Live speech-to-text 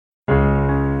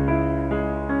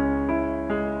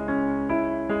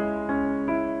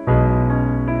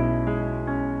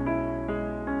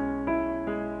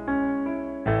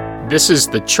This is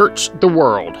The Church, the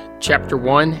World, Chapter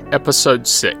 1, Episode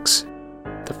 6,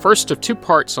 the first of two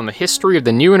parts on the history of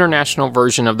the New International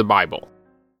Version of the Bible.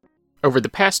 Over the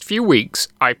past few weeks,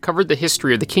 I've covered the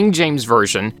history of the King James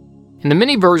Version and the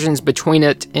many versions between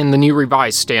it and the New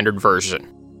Revised Standard Version.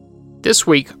 This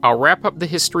week, I'll wrap up the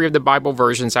history of the Bible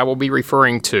versions I will be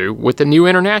referring to with the New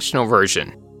International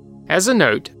Version. As a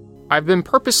note, I've been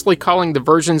purposely calling the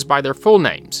versions by their full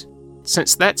names,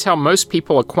 since that's how most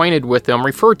people acquainted with them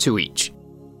refer to each.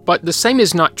 But the same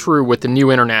is not true with the New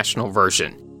International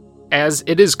Version, as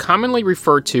it is commonly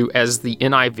referred to as the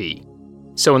NIV.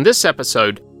 So in this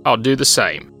episode, I'll do the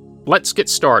same. Let's get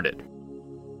started.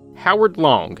 Howard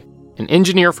Long, an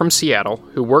engineer from Seattle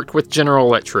who worked with General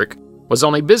Electric, was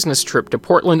on a business trip to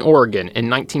Portland, Oregon in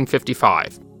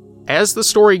 1955. As the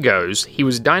story goes, he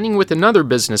was dining with another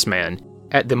businessman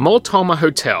at the Multnomah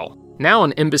Hotel, now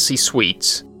an Embassy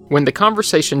Suites, when the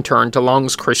conversation turned to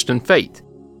Long's Christian faith.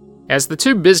 As the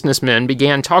two businessmen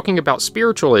began talking about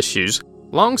spiritual issues,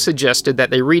 Long suggested that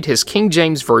they read his King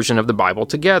James Version of the Bible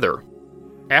together.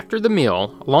 After the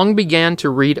meal, Long began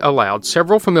to read aloud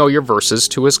several familiar verses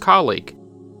to his colleague.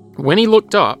 When he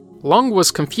looked up, Long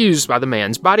was confused by the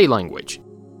man's body language.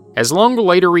 As Long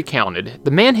later recounted,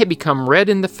 the man had become red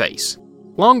in the face.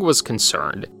 Long was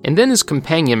concerned, and then his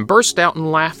companion burst out in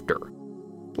laughter.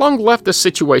 Long left the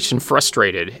situation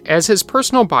frustrated, as his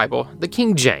personal Bible, the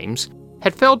King James,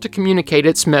 had failed to communicate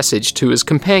its message to his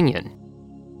companion.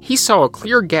 He saw a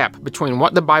clear gap between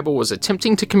what the Bible was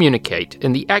attempting to communicate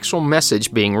and the actual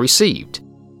message being received.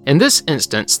 In this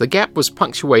instance, the gap was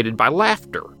punctuated by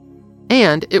laughter.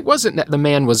 And it wasn't that the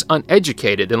man was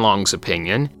uneducated in Long's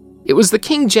opinion, it was the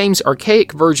King James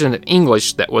archaic version of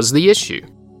English that was the issue.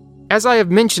 As I have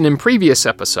mentioned in previous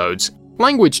episodes,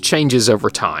 language changes over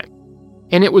time.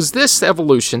 And it was this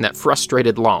evolution that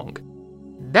frustrated Long.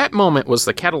 That moment was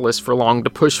the catalyst for Long to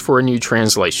push for a new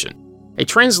translation, a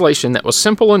translation that was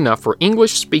simple enough for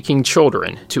English-speaking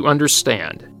children to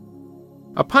understand.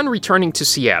 Upon returning to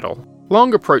Seattle,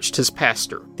 Long approached his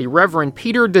pastor, the Reverend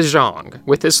Peter DeJong,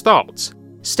 with his thoughts,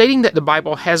 stating that the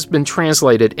Bible has been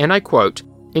translated, and I quote,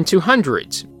 into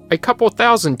hundreds, a couple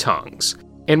thousand tongues,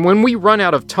 and when we run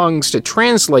out of tongues to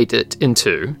translate it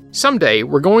into, someday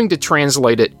we're going to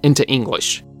translate it into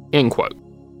English, end quote.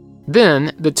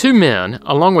 Then, the two men,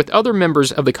 along with other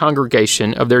members of the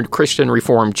congregation of their Christian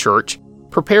Reformed Church,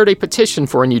 prepared a petition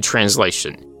for a new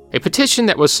translation, a petition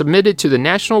that was submitted to the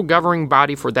national governing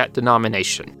body for that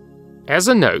denomination. As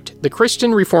a note, the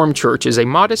Christian Reformed Church is a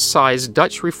modest-sized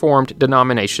Dutch Reformed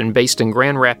denomination based in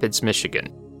Grand Rapids,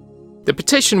 Michigan. The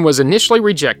petition was initially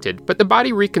rejected, but the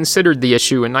body reconsidered the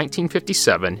issue in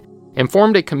 1957 and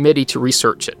formed a committee to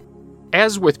research it.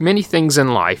 As with many things in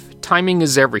life, timing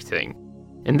is everything,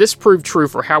 and this proved true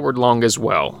for Howard Long as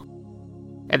well.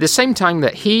 At the same time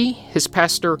that he, his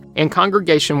pastor, and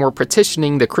congregation were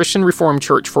petitioning the Christian Reformed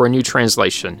Church for a new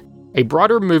translation, a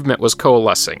broader movement was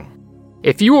coalescing.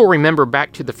 If you will remember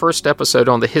back to the first episode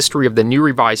on the history of the New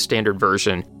Revised Standard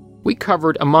Version, we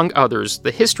covered, among others,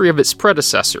 the history of its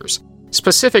predecessors,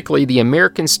 specifically the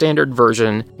American Standard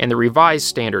Version and the Revised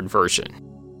Standard Version.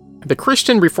 The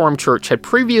Christian Reformed Church had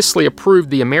previously approved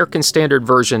the American Standard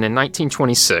Version in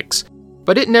 1926,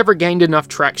 but it never gained enough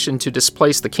traction to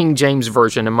displace the King James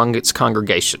Version among its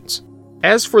congregations.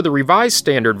 As for the Revised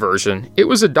Standard Version, it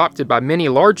was adopted by many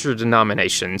larger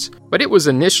denominations, but it was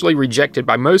initially rejected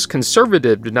by most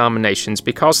conservative denominations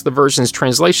because the version's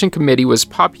translation committee was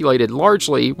populated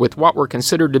largely with what were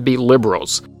considered to be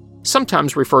liberals,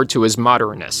 sometimes referred to as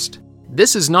modernists.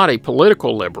 This is not a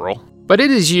political liberal, but it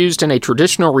is used in a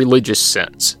traditional religious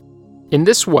sense. In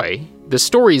this way, the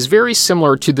story is very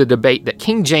similar to the debate that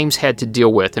King James had to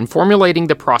deal with in formulating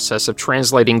the process of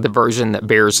translating the version that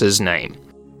bears his name.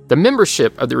 The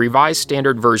membership of the Revised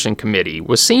Standard Version Committee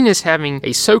was seen as having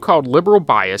a so-called liberal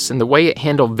bias in the way it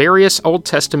handled various Old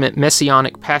Testament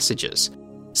messianic passages,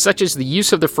 such as the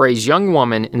use of the phrase young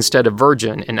woman instead of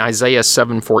virgin in Isaiah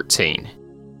 7:14.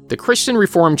 The Christian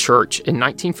Reformed Church in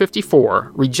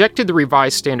 1954 rejected the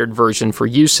Revised Standard Version for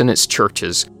use in its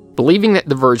churches, believing that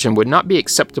the version would not be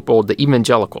acceptable to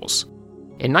evangelicals.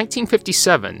 In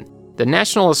 1957, the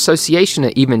National Association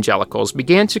of Evangelicals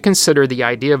began to consider the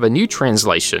idea of a new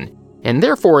translation and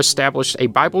therefore established a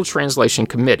Bible Translation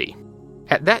Committee.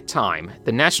 At that time,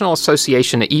 the National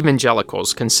Association of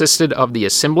Evangelicals consisted of the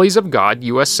Assemblies of God,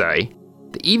 USA,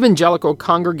 the Evangelical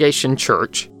Congregation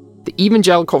Church, the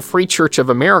Evangelical Free Church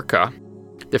of America,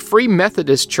 the Free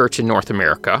Methodist Church in North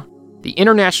America, the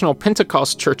International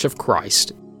Pentecost Church of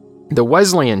Christ, the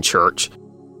Wesleyan Church,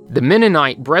 the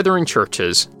Mennonite Brethren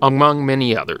Churches, among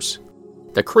many others.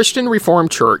 The Christian Reformed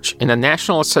Church and the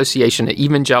National Association of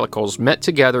Evangelicals met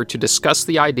together to discuss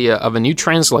the idea of a new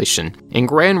translation in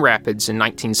Grand Rapids in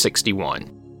 1961.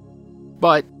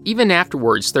 But even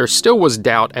afterwards, there still was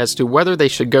doubt as to whether they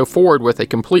should go forward with a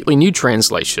completely new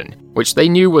translation, which they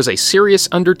knew was a serious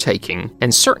undertaking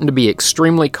and certain to be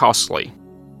extremely costly.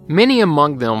 Many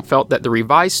among them felt that the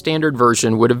Revised Standard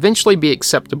Version would eventually be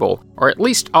acceptable or at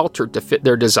least altered to fit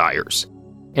their desires,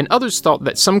 and others thought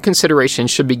that some consideration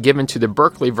should be given to the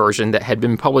Berkeley version that had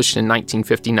been published in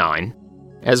 1959,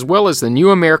 as well as the New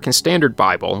American Standard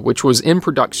Bible, which was in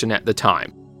production at the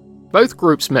time. Both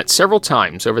groups met several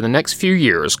times over the next few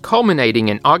years, culminating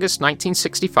in August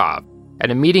 1965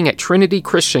 at a meeting at Trinity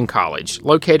Christian College,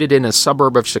 located in a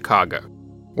suburb of Chicago,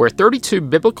 where 32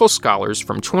 biblical scholars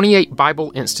from 28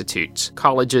 Bible institutes,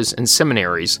 colleges, and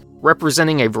seminaries,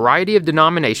 representing a variety of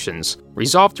denominations,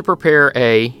 resolved to prepare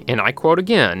a, and I quote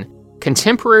again,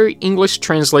 contemporary English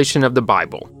translation of the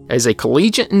Bible as a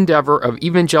collegiate endeavor of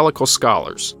evangelical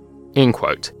scholars, end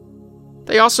quote.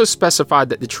 They also specified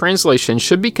that the translation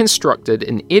should be constructed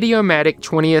in idiomatic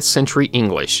 20th century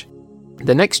English.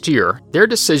 The next year, their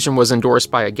decision was endorsed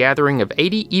by a gathering of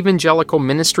 80 evangelical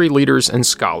ministry leaders and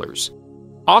scholars.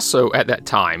 Also at that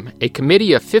time, a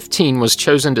committee of 15 was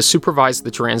chosen to supervise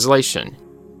the translation.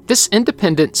 This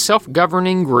independent,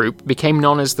 self-governing group became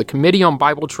known as the Committee on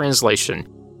Bible Translation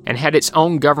and had its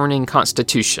own governing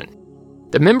constitution.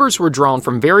 The members were drawn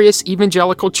from various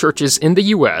evangelical churches in the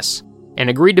U.S. and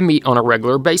agreed to meet on a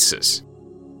regular basis.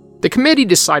 The committee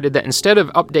decided that instead of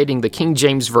updating the King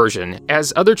James Version,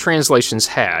 as other translations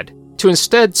had, to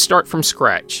instead start from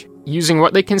scratch, using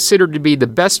what they considered to be the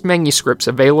best manuscripts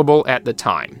available at the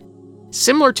time.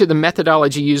 Similar to the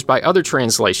methodology used by other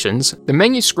translations, the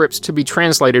manuscripts to be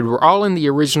translated were all in the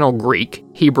original Greek,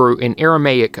 Hebrew, and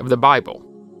Aramaic of the Bible.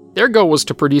 Their goal was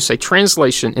to produce a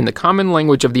translation in the common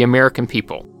language of the American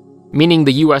people, meaning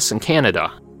the US and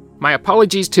Canada. My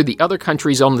apologies to the other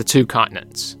countries on the two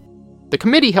continents. The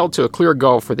committee held to a clear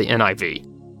goal for the NIV,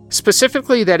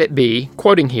 specifically that it be,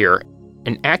 quoting here,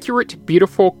 an accurate,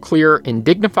 beautiful, clear, and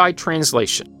dignified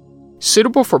translation,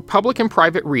 suitable for public and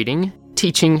private reading,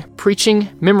 teaching, preaching,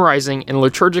 memorizing, and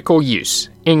liturgical use,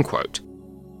 end quote.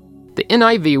 The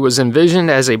NIV was envisioned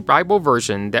as a Bible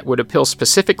version that would appeal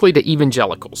specifically to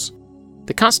evangelicals.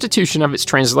 The constitution of its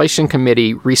translation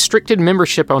committee restricted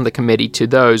membership on the committee to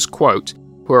those, quote,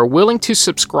 who are willing to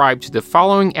subscribe to the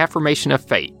following affirmation of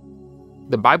faith.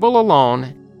 The Bible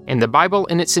alone, and the Bible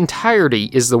in its entirety,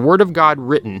 is the Word of God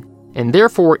written, and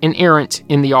therefore inerrant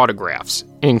in the autographs,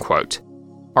 end quote.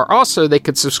 Or also they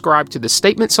could subscribe to the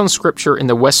statements on Scripture in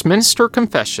the Westminster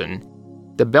Confession,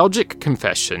 the Belgic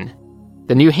Confession,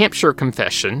 the New Hampshire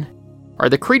Confession, or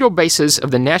the creedal basis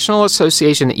of the National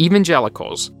Association of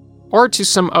Evangelicals, or to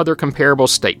some other comparable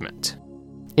statement,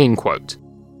 end quote.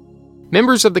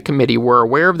 Members of the committee were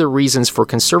aware of the reasons for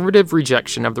conservative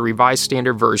rejection of the Revised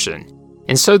Standard Version,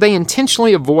 and so they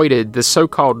intentionally avoided the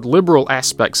so-called liberal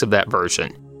aspects of that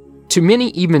version. To many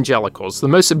evangelicals, the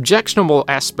most objectionable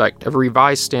aspect of a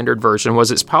Revised Standard Version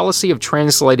was its policy of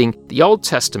translating the Old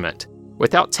Testament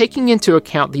without taking into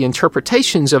account the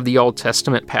interpretations of the Old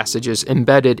Testament passages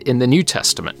embedded in the New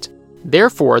Testament.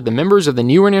 Therefore, the members of the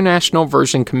New International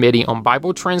Version Committee on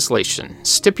Bible Translation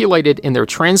stipulated in their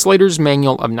Translator's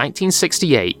Manual of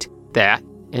 1968 that,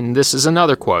 and this is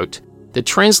another quote, the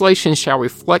translation shall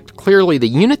reflect clearly the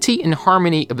unity and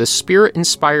harmony of the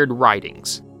Spirit-inspired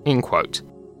writings, end quote.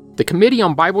 The Committee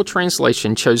on Bible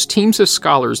Translation chose teams of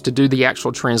scholars to do the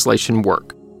actual translation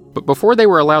work, but before they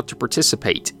were allowed to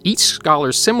participate, each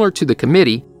scholar similar to the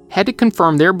committee had to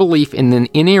confirm their belief in the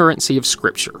inerrancy of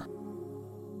Scripture.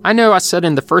 I know I said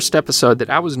in the first episode that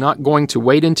I was not going to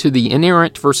wade into the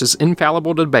inerrant versus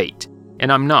infallible debate,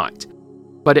 and I'm not.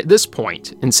 But at this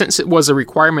point, and since it was a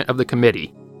requirement of the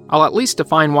committee, I'll at least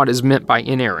define what is meant by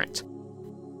inerrant.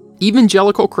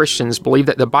 Evangelical Christians believe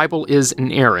that the Bible is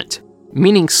inerrant,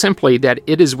 meaning simply that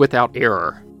it is without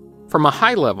error. From a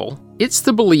high level, it's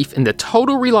the belief in the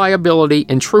total reliability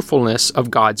and truthfulness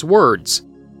of God's words.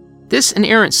 This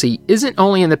inerrancy isn't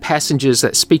only in the passages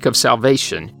that speak of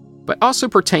salvation, but also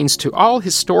pertains to all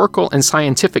historical and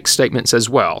scientific statements as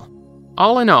well.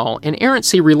 All in all,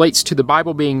 inerrancy relates to the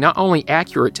Bible being not only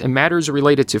accurate in matters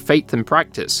related to faith and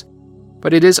practice,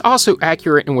 but it is also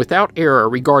accurate and without error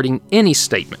regarding any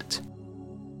statement.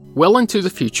 Well into the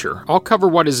future, I'll cover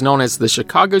what is known as the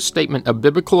Chicago Statement of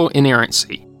Biblical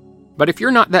Inerrancy. But if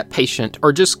you're not that patient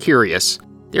or just curious,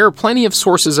 there are plenty of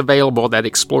sources available that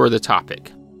explore the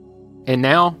topic. And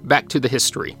now, back to the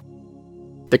history.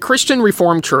 The Christian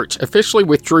Reformed Church officially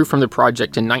withdrew from the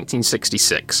project in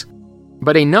 1966,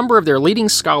 but a number of their leading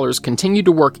scholars continued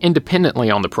to work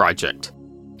independently on the project.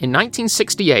 In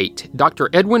 1968, Dr.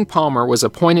 Edwin Palmer was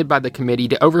appointed by the committee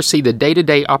to oversee the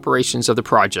day-to-day operations of the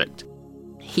project.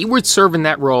 He would serve in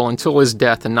that role until his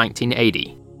death in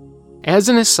 1980. As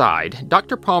an aside,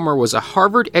 Dr. Palmer was a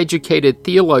Harvard-educated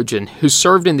theologian who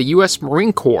served in the U.S.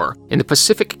 Marine Corps in the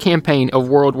Pacific Campaign of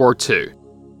World War II,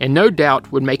 and no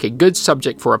doubt would make a good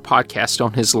subject for a podcast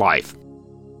on his life.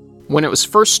 When it was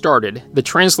first started, the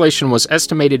translation was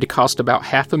estimated to cost about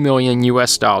 $500,000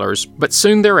 US, but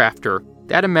soon thereafter,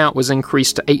 that amount was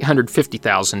increased to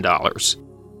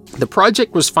 $850,000. The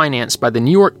project was financed by the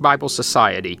New York Bible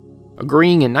Society,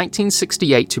 agreeing in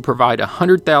 1968 to provide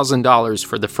 $100,000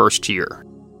 for the first year.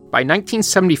 By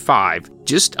 1975,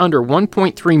 just under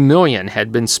 $1.3 million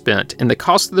had been spent, and the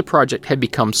cost of the project had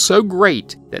become so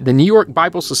great that the New York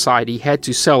Bible Society had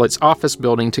to sell its office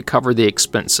building to cover the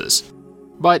expenses.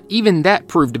 But even that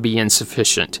proved to be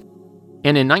insufficient.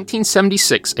 And in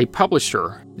 1976, a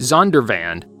publisher,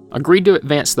 Zondervan, agreed to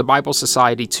advance the Bible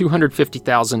Society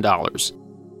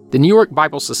 $250,000. The New York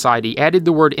Bible Society added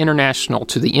the word international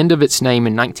to the end of its name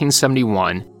in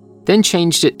 1971, then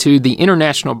changed it to the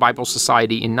International Bible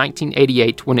Society in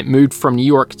 1988 when it moved from New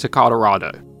York to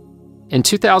Colorado. In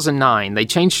 2009, they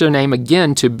changed their name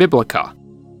again to Biblica.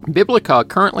 Biblica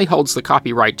currently holds the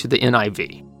copyright to the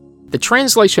NIV. The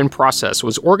translation process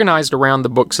was organized around the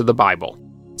books of the Bible.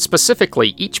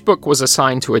 Specifically, each book was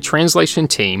assigned to a translation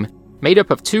team made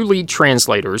up of 2 lead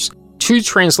translators, 2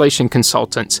 translation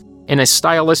consultants, and a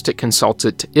stylistic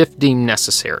consultant if deemed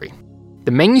necessary. The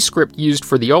manuscript used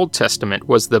for the Old Testament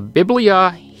was the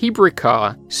Biblia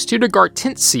Hebraica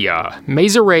Stuttgartensia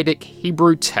Masoretic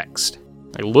Hebrew text.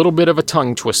 A little bit of a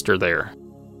tongue twister there.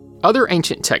 Other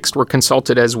ancient texts were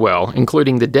consulted as well,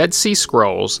 including the Dead Sea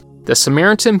Scrolls, the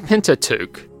Samaritan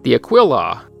Pentateuch, the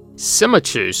Aquila,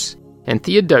 Symmachus, and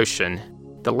Theodotion,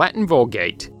 the Latin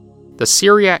Vulgate, the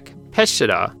Syriac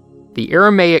Peshitta, the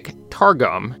Aramaic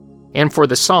Targum, and for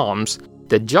the Psalms,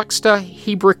 the Juxta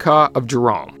Hebraica of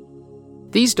Jerome.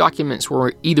 These documents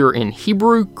were either in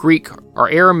Hebrew, Greek, or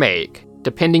Aramaic,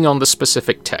 depending on the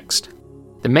specific text.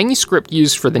 The manuscript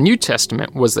used for the New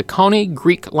Testament was the Koine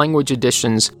Greek language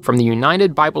editions from the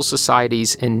United Bible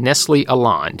Societies in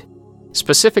Nestle-Aland.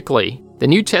 Specifically, the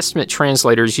New Testament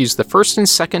translators used the first and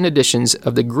second editions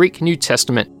of the Greek New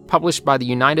Testament published by the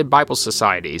United Bible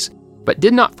Societies, but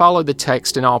did not follow the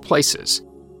text in all places.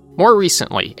 More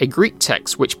recently, a Greek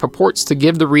text which purports to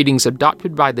give the readings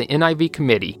adopted by the NIV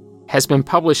committee has been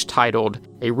published titled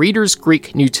A Reader's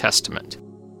Greek New Testament.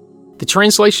 The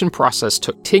translation process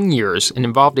took 10 years and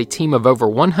involved a team of over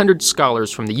 100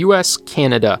 scholars from the US,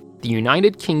 Canada, the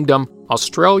United Kingdom,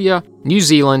 Australia, New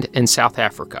Zealand, and South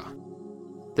Africa.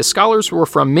 The scholars were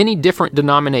from many different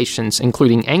denominations,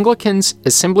 including Anglicans,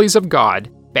 Assemblies of God,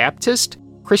 Baptist,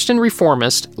 Christian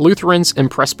Reformist, Lutherans, and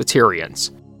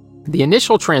Presbyterians. The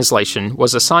initial translation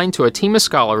was assigned to a team of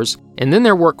scholars, and then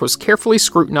their work was carefully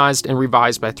scrutinized and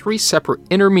revised by 3 separate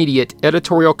intermediate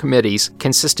editorial committees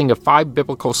consisting of 5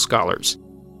 biblical scholars.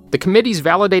 The committees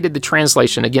validated the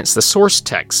translation against the source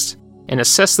texts and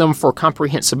assessed them for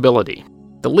comprehensibility.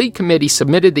 The lead committee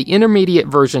submitted the intermediate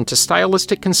version to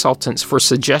stylistic consultants for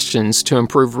suggestions to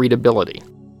improve readability.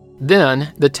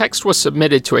 Then, the text was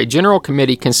submitted to a general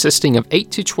committee consisting of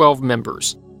 8 to 12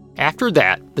 members. After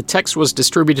that, the text was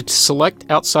distributed to select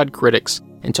outside critics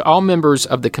and to all members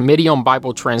of the Committee on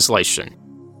Bible Translation.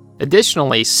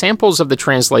 Additionally, samples of the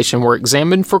translation were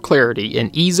examined for clarity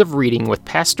and ease of reading with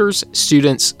pastors,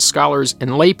 students, scholars,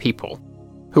 and lay people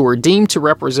who were deemed to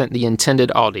represent the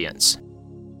intended audience.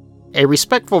 A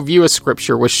respectful view of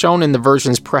Scripture was shown in the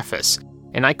version's preface,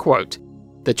 and I quote,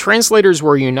 "The translators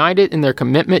were united in their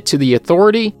commitment to the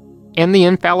authority and the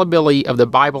infallibility of the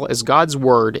Bible as God's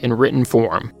Word in written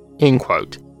form." End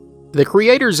quote. The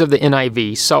creators of the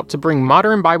NIV sought to bring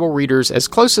modern Bible readers as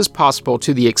close as possible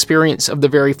to the experience of the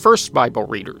very first Bible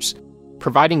readers,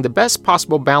 providing the best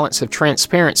possible balance of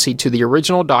transparency to the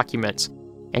original documents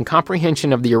and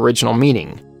comprehension of the original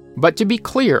meaning. But to be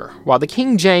clear, while the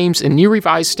King James and New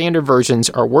Revised Standard Versions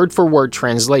are word-for-word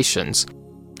translations,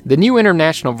 the New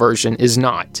International Version is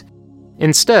not.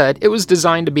 Instead, it was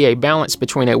designed to be a balance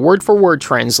between a word-for-word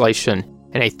translation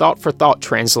and a thought-for-thought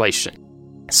translation.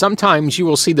 Sometimes you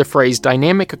will see the phrase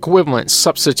dynamic equivalence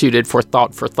substituted for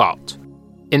thought-for-thought.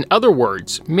 In other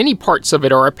words, many parts of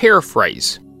it are a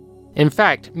paraphrase. In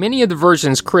fact, many of the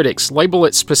version's critics label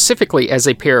it specifically as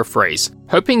a paraphrase,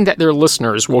 hoping that their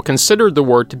listeners will consider the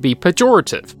word to be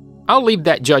pejorative. I'll leave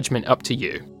that judgment up to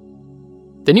you.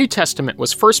 The New Testament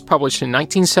was first published in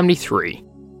 1973,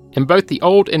 and both the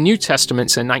Old and New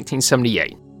Testaments in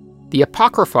 1978. The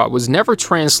Apocrypha was never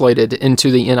translated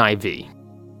into the NIV.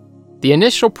 The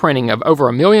initial printing of over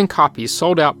 1 million copies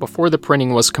sold out before the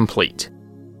printing was complete.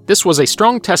 This was a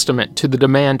strong testament to the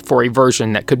demand for a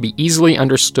version that could be easily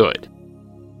understood.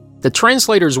 The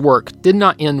translator's work did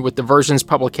not end with the version's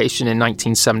publication in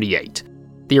 1978.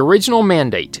 The original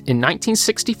mandate in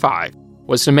 1965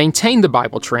 was to maintain the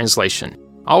Bible translation,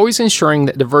 always ensuring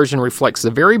that the version reflects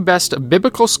the very best of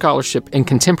biblical scholarship in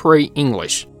contemporary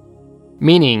English,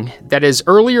 meaning that as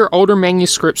older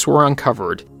manuscripts were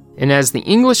uncovered, and as the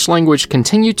English language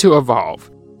continued to evolve,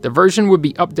 the version would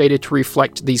be updated to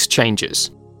reflect these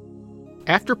changes.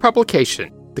 After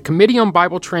publication, the Committee on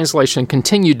Bible Translation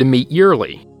continued to meet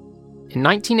yearly. In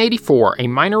 1984, a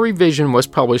minor revision was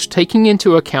published taking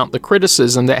into account the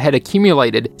criticism that had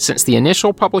accumulated since the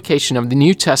initial publication of the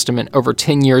New Testament over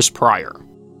 10 years prior.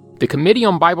 The Committee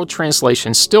on Bible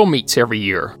Translation still meets every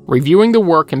year, reviewing the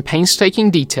work in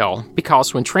painstaking detail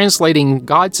because when translating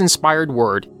God's inspired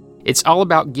word, it's all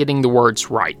about getting the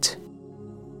words right.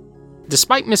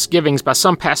 Despite misgivings by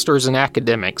some pastors and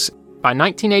academics, by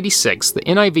 1986 the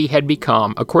NIV had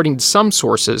become, according to some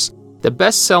sources, the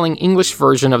best-selling English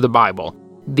version of the Bible,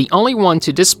 the only one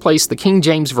to displace the King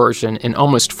James Version in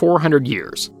almost 400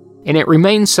 years, and it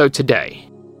remains so today.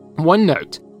 One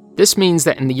note, this means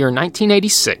that in the year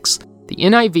 1986, the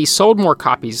NIV sold more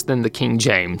copies than the King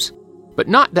James, but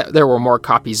not that there were more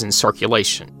copies in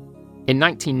circulation. In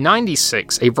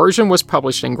 1996, a version was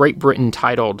published in Great Britain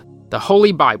titled The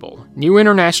Holy Bible, New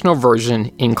International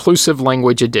Version, Inclusive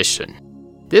Language Edition.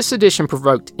 This edition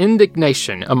provoked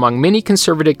indignation among many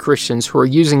conservative Christians who are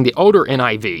using the older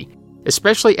NIV,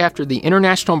 especially after the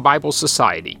International Bible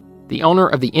Society, the owner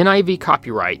of the NIV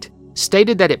copyright,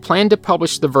 stated that it planned to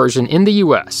publish the version in the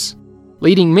US,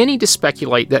 leading many to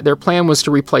speculate that their plan was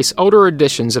to replace older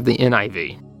editions of the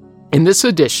NIV. In this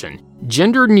edition,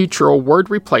 gender-neutral word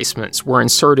replacements were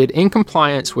inserted in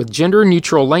compliance with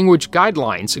gender-neutral language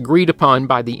guidelines agreed upon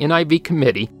by the NIV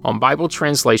Committee on Bible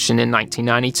Translation in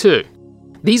 1992.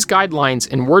 These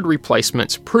guidelines and word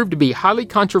replacements proved to be highly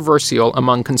controversial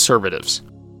among conservatives.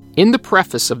 In the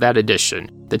preface of that edition,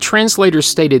 the translators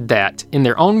stated that, in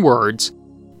their own words,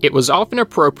 it was often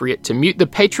appropriate to mute the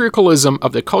patriarchalism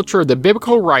of the culture of the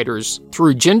biblical writers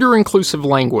through gender-inclusive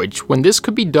language when this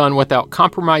could be done without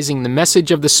compromising the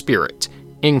message of the Spirit.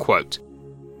 End quote.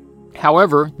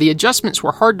 However, the adjustments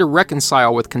were hard to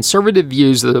reconcile with conservative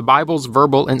views of the Bible's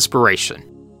verbal inspiration.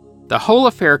 The whole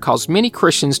affair caused many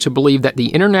Christians to believe that the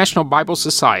International Bible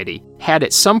Society had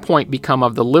at some point become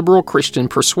of the liberal Christian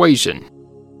persuasion.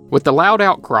 With the loud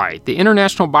outcry, the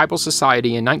International Bible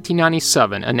Society in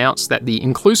 1997 announced that the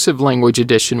Inclusive Language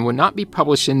Edition would not be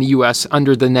published in the U.S.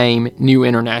 under the name New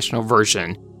International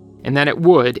Version, and that it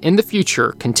would, in the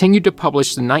future, continue to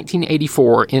publish the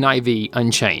 1984 NIV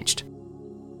unchanged.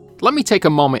 Let me take a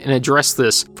moment and address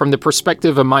this from the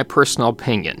perspective of my personal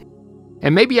opinion.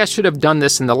 And maybe I should have done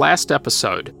this in the last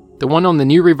episode, the one on the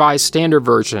New Revised Standard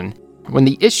Version, when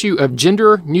the issue of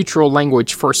gender-neutral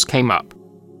language first came up.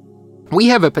 We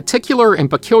have a particular and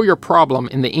peculiar problem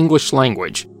in the English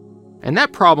language, and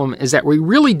that problem is that we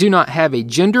really do not have a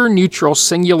gender-neutral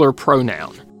singular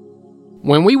pronoun.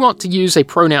 When we want to use a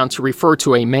pronoun to refer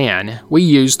to a man, we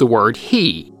use the word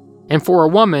he, and for a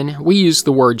woman, we use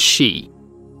the word she.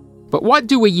 But what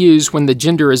do we use when the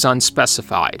gender is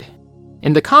unspecified?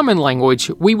 In the common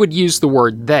language, we would use the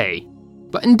word they,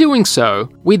 but in doing so,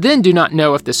 we then do not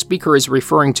know if the speaker is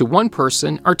referring to one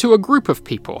person or to a group of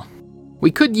people. We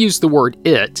could use the word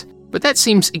it, but that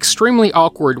seems extremely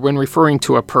awkward when referring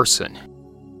to a person.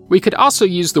 We could also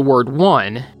use the word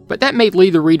one, but that may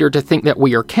lead the reader to think that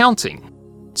we are counting.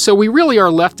 So we really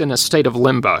are left in a state of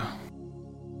limbo.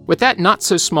 With that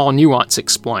not-so-small nuance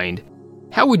explained,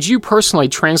 how would you personally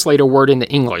translate a word into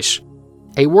English?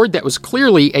 A word that was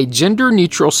clearly a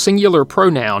gender-neutral singular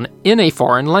pronoun in a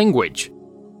foreign language.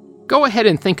 Go ahead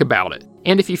and think about it,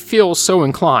 and if you feel so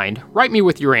inclined, write me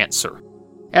with your answer.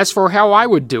 As for how I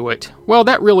would do it, well,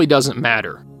 that really doesn't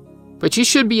matter. But you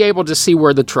should be able to see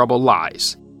where the trouble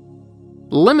lies.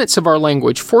 The limits of our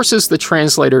language forces the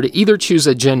translator to either choose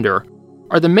a gender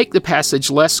or to make the passage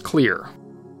less clear.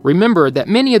 Remember that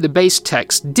many of the base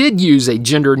texts did use a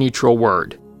gender-neutral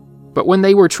word. But when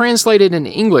they were translated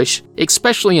into English,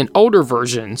 especially in older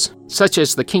versions, such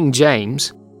as the King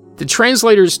James, the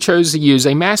translators chose to use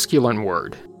a masculine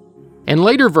word. In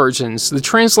later versions, the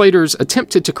translators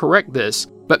attempted to correct this,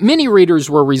 but many readers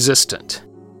were resistant,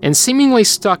 and seemingly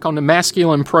stuck on the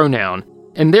masculine pronoun,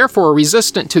 and therefore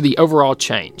resistant to the overall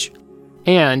change.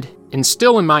 And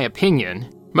still in my opinion,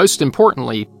 most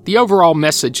importantly, the overall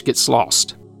message gets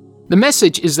lost. The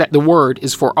message is that the word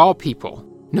is for all people,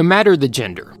 no matter the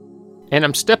gender. And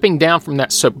I'm stepping down from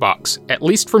that soapbox, at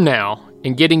least for now,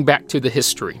 and getting back to the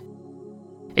history.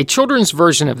 A children's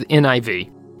version of the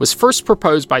NIV was first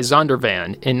proposed by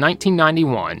Zondervan in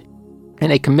 1991,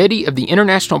 and a committee of the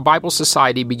International Bible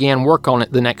Society began work on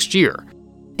it the next year.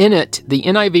 In it, the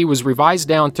NIV was revised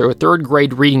down to a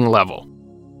third-grade reading level.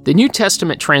 The New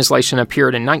Testament translation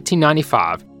appeared in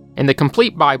 1995, and the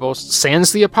complete Bible,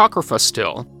 sans the Apocrypha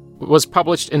still, was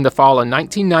published in the fall of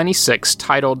 1996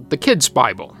 titled The Kids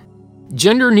Bible.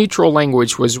 Gender-neutral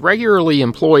language was regularly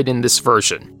employed in this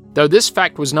version, though this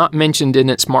fact was not mentioned in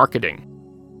its marketing.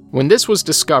 When this was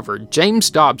discovered, James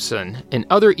Dobson and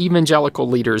other evangelical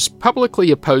leaders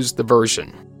publicly opposed the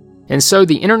version, and so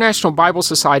the International Bible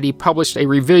Society published a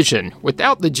revision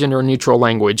without the gender-neutral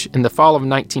language in the fall of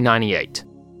 1998.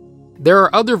 There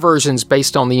are other versions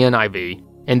based on the NIV,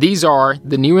 and these are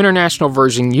the New International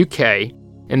Version UK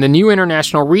and the New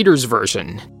International Reader's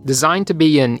Version, designed to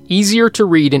be an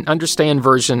easier-to-read and understand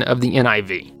version of the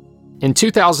NIV. In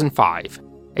 2005,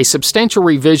 a substantial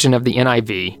revision of the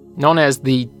NIV, known as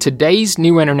the Today's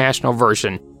New International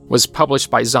Version, was published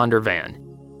by Zondervan.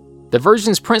 The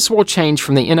version's principal change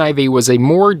from the NIV was a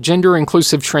more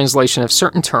gender-inclusive translation of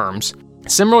certain terms,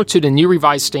 similar to the New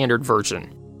Revised Standard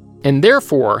Version. And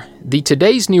therefore, the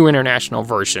Today's New International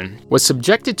Version was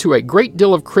subjected to a great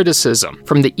deal of criticism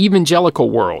from the evangelical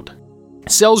world.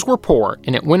 Sales were poor,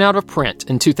 and it went out of print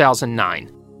in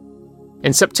 2009.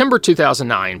 In September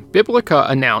 2009, Biblica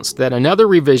announced that another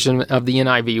revision of the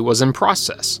NIV was in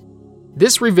process.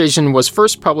 This revision was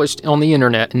first published on the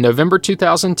internet in November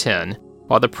 2010,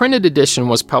 while the printed edition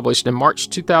was published in March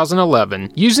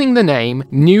 2011 using the name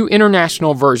New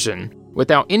International Version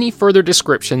without any further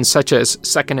description such as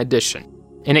Second Edition.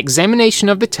 An examination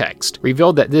of the text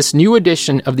revealed that this new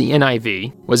edition of the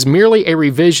NIV was merely a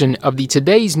revision of the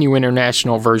Today's New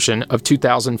International Version of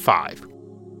 2005.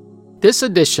 This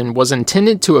edition was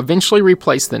intended to eventually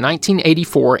replace the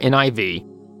 1984 NIV,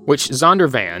 which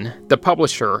Zondervan, the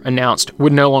publisher, announced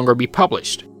would no longer be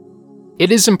published.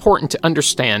 It is important to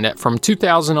understand that from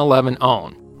 2011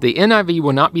 on, the NIV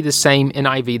will not be the same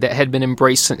NIV that had been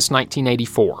embraced since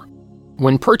 1984.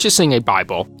 When purchasing a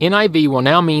Bible, NIV will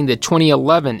now mean the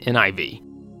 2011 NIV.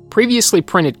 Previously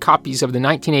printed copies of the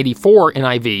 1984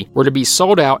 NIV were to be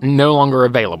sold out and no longer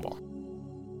available.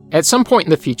 At some point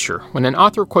in the future, when an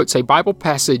author quotes a Bible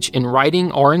passage in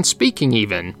writing or in speaking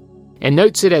even, and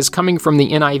notes it as coming from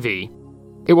the NIV,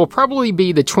 it will probably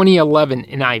be the 2011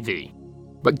 NIV.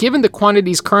 But given the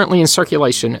quantities currently in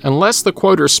circulation, unless the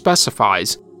quoter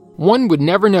specifies, one would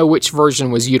never know which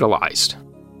version was utilized.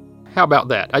 How about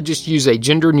that? I just use a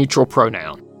gender-neutral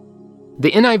pronoun.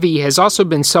 The NIV has also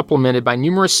been supplemented by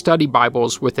numerous study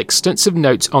Bibles with extensive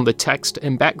notes on the text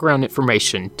and background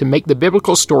information to make the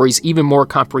biblical stories even more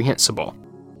comprehensible.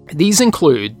 These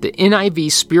include the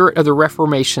NIV Spirit of the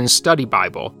Reformation Study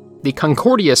Bible, the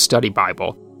Concordia Study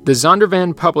Bible, the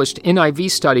Zondervan published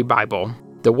NIV Study Bible,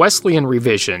 the Wesleyan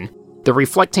Revision, the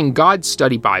Reflecting God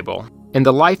Study Bible, and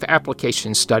the Life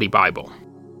Application Study Bible.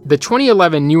 The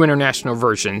 2011 New International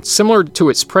Version, similar to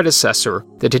its predecessor,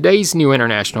 the Today's New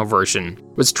International Version,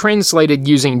 was translated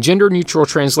using gender-neutral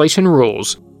translation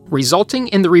rules, resulting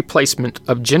in the replacement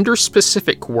of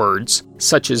gender-specific words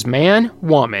such as man,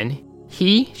 woman,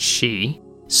 he, she,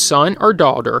 son or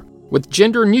daughter with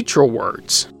gender-neutral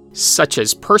words such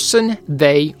as person,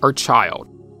 they, or child.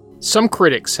 Some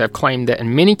critics have claimed that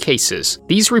in many cases,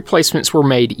 these replacements were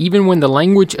made even when the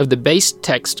language of the base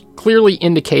text clearly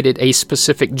indicated a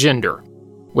specific gender.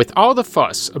 With all the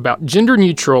fuss about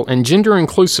gender-neutral and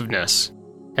gender-inclusiveness,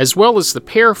 as well as the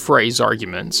paraphrase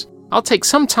arguments, I'll take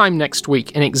some time next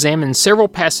week and examine several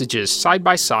passages side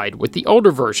by side with the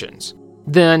older versions.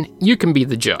 Then, you can be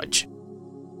the judge.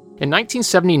 In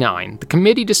 1979, the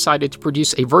committee decided to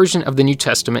produce a version of the New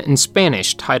Testament in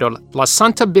Spanish titled La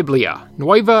Santa Biblia,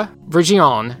 Nueva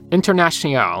Versión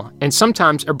Internacional, and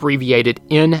sometimes abbreviated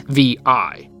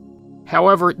NVI.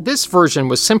 However, this version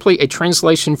was simply a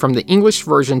translation from the English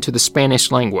version to the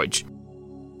Spanish language.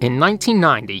 In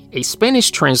 1990, a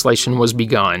Spanish translation was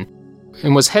begun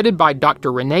and was headed by Dr.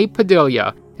 René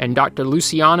Padilla and Dr.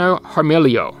 Luciano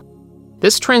Jaramillo.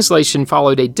 This translation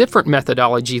followed a different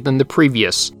methodology than the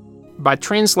previous, by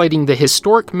translating the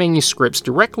historic manuscripts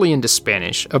directly into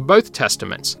Spanish of both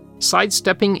Testaments,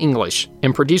 sidestepping English,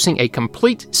 and producing a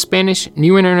complete Spanish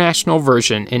New International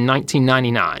Version in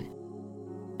 1999.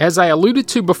 As I alluded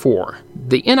to before,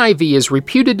 the NIV is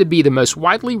reputed to be the most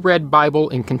widely read Bible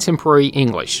in contemporary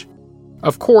English.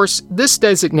 Of course, this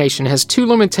designation has two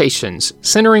limitations,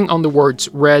 centering on the words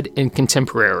read and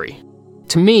contemporary.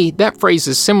 To me, that phrase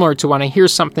is similar to when I hear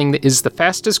something that is the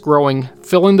fastest growing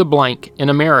fill in the blank in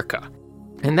America.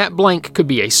 And that blank could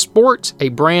be a sport, a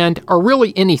brand, or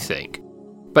really anything.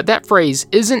 But that phrase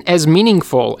isn't as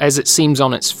meaningful as it seems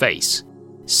on its face.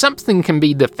 Something can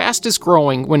be the fastest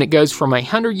growing when it goes from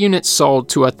 100 units sold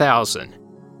to 1,000.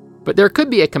 But there could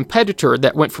be a competitor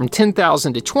that went from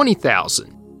 10,000 to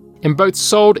 20,000, and both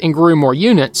sold and grew more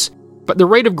units, but the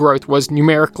rate of growth was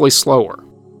numerically slower.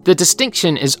 The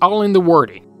distinction is all in the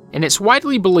wording, and it's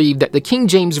widely believed that the King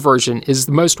James Version is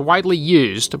the most widely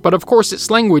used, but of course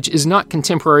its language is not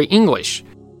contemporary English.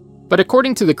 But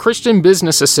according to the Christian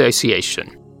Business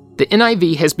Association, the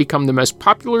NIV has become the most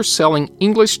popular selling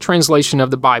English translation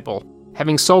of the Bible,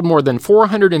 having sold more than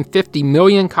 450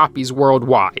 million copies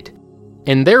worldwide.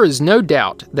 And there is no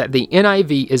doubt that the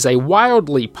NIV is a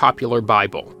wildly popular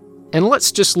Bible. And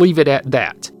let's just leave it at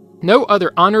that. No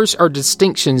other honors or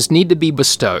distinctions need to be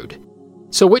bestowed.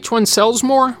 So which one sells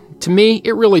more? To me,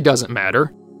 it really doesn't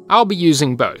matter. I'll be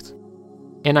using both.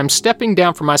 And I'm stepping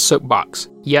down from my soapbox,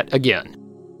 yet again.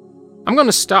 I'm going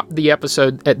to stop the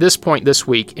episode at this point this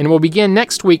week, and we'll begin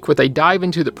next week with a dive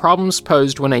into the problems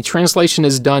posed when a translation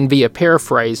is done via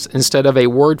paraphrase instead of a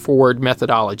word-for-word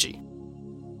methodology.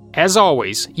 As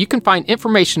always, you can find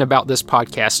information about this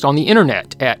podcast on the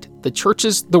internet at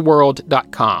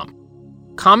thechurchestheworld.com.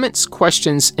 Comments,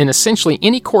 questions, and essentially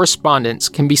any correspondence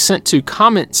can be sent to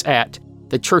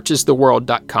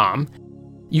comments@thechurchestheworld.com.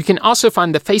 You can also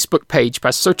find the Facebook page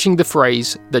by searching the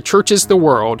phrase "The Church is the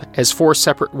World" as 4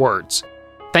 separate words.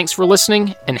 Thanks for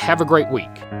listening, and have a great week.